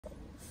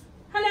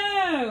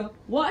you.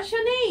 What's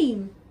your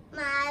name?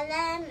 My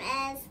name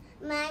is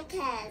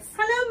Marcus.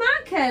 Hello,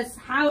 Marcus.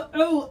 How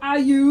old are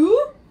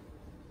you?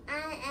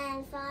 I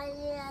am 5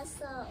 years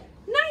old.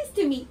 Nice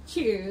to meet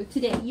you.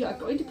 Today you are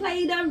going to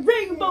play the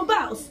Rainbow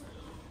Bells.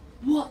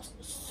 What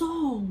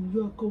song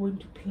you are going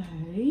to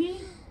play?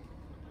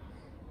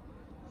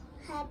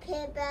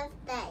 Happy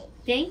birthday.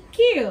 Thank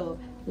you.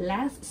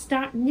 Let's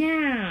start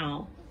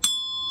now.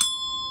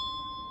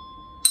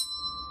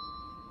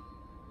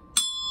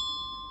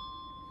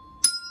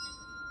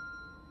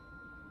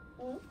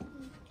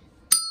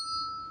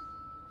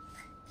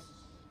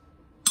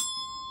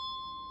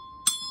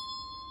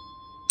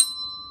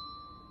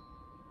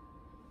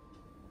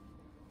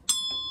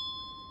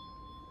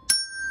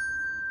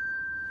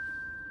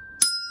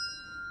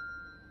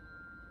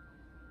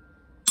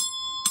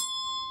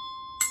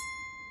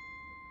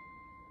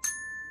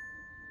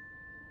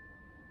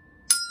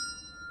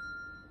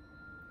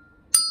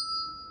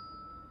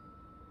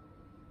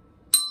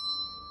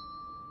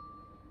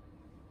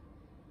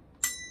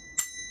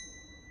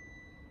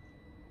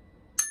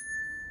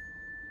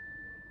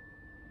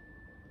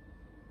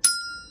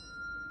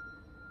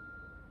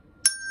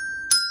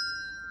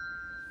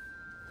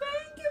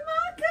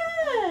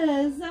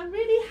 I'm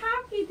really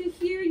happy to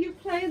hear you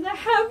play the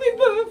Happy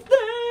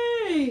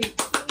Birthday.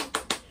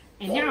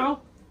 And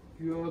now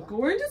you're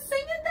going to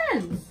sing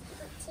and dance.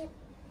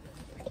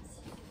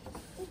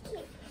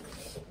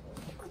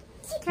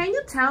 Can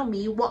you tell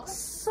me what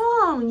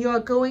song you're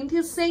going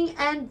to sing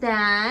and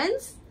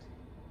dance?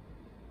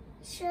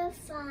 Sure,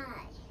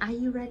 fine. Are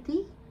you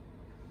ready?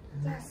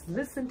 Let's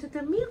listen to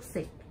the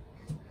music.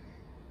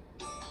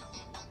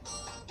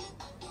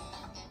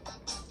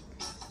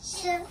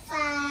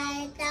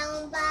 Survive,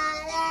 don't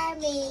bother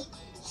me.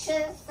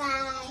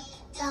 Survive,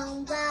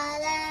 don't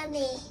bother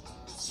me.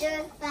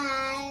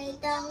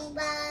 Survive, don't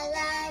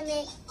bother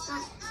me.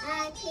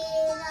 I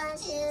feel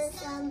until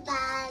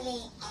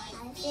somebody.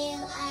 I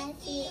feel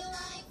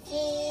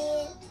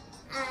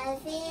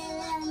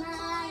a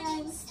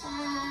morning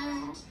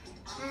star.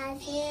 I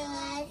feel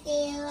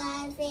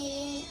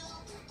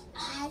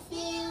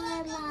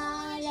a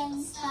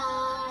morning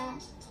star.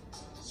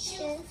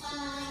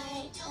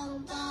 Survive,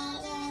 don't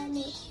bother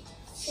me.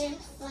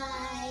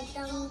 Survive,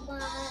 don't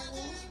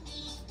bother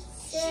me.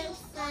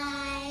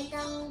 Survive,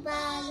 don't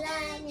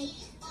bother me.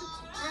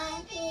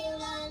 I feel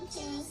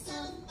until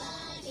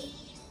somebody.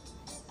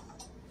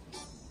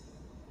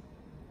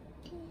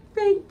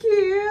 Thank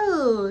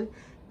you.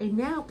 And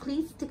now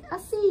please take a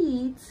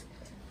seat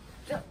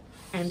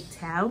and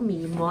tell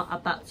me more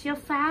about your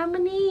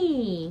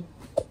family.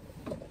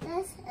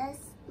 This is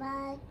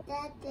my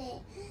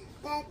daddy.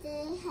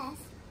 Daddy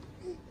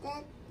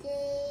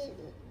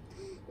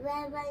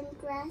wearing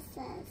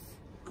glasses.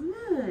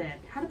 Good.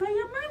 How about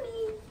your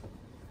mommy?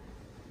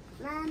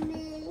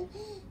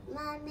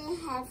 Mommy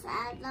has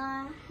a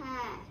long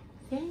hair.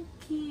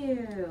 Thank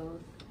you.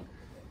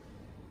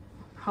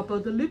 How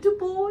about the little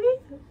boy?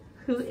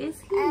 Who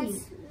is he?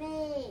 It's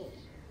me.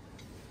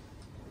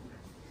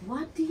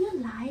 What do you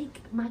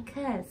like,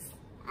 Marcus?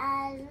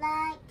 I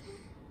like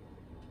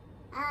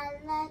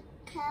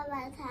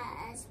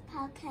characters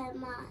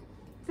Pokemon.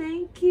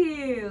 Thank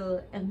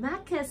you. And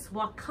Marcus,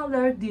 what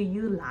color do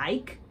you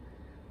like?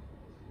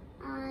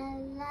 I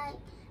like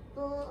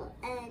blue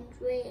and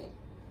green.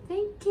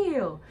 Thank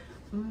you.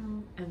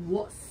 And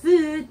what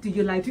food do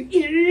you like to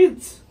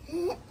eat?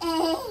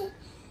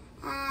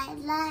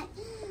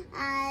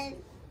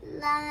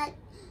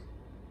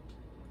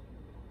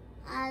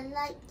 I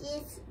like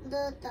these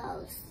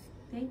noodles.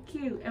 Thank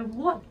you. And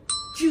what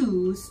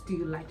juice do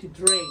you like to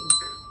drink?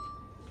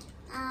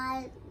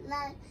 I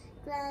like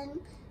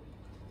green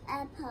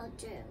apple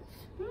juice.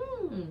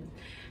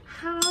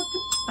 How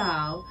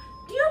about,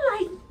 do you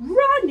like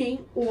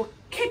running or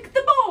kick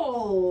the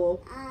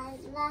ball? I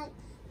like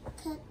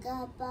kick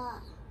a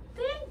ball.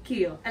 Thank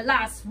you. And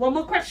last, one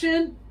more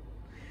question.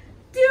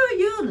 Do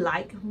you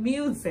like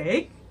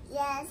music?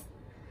 Yes.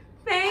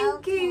 Thank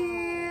Okay.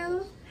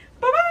 you.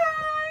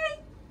 Bye-bye.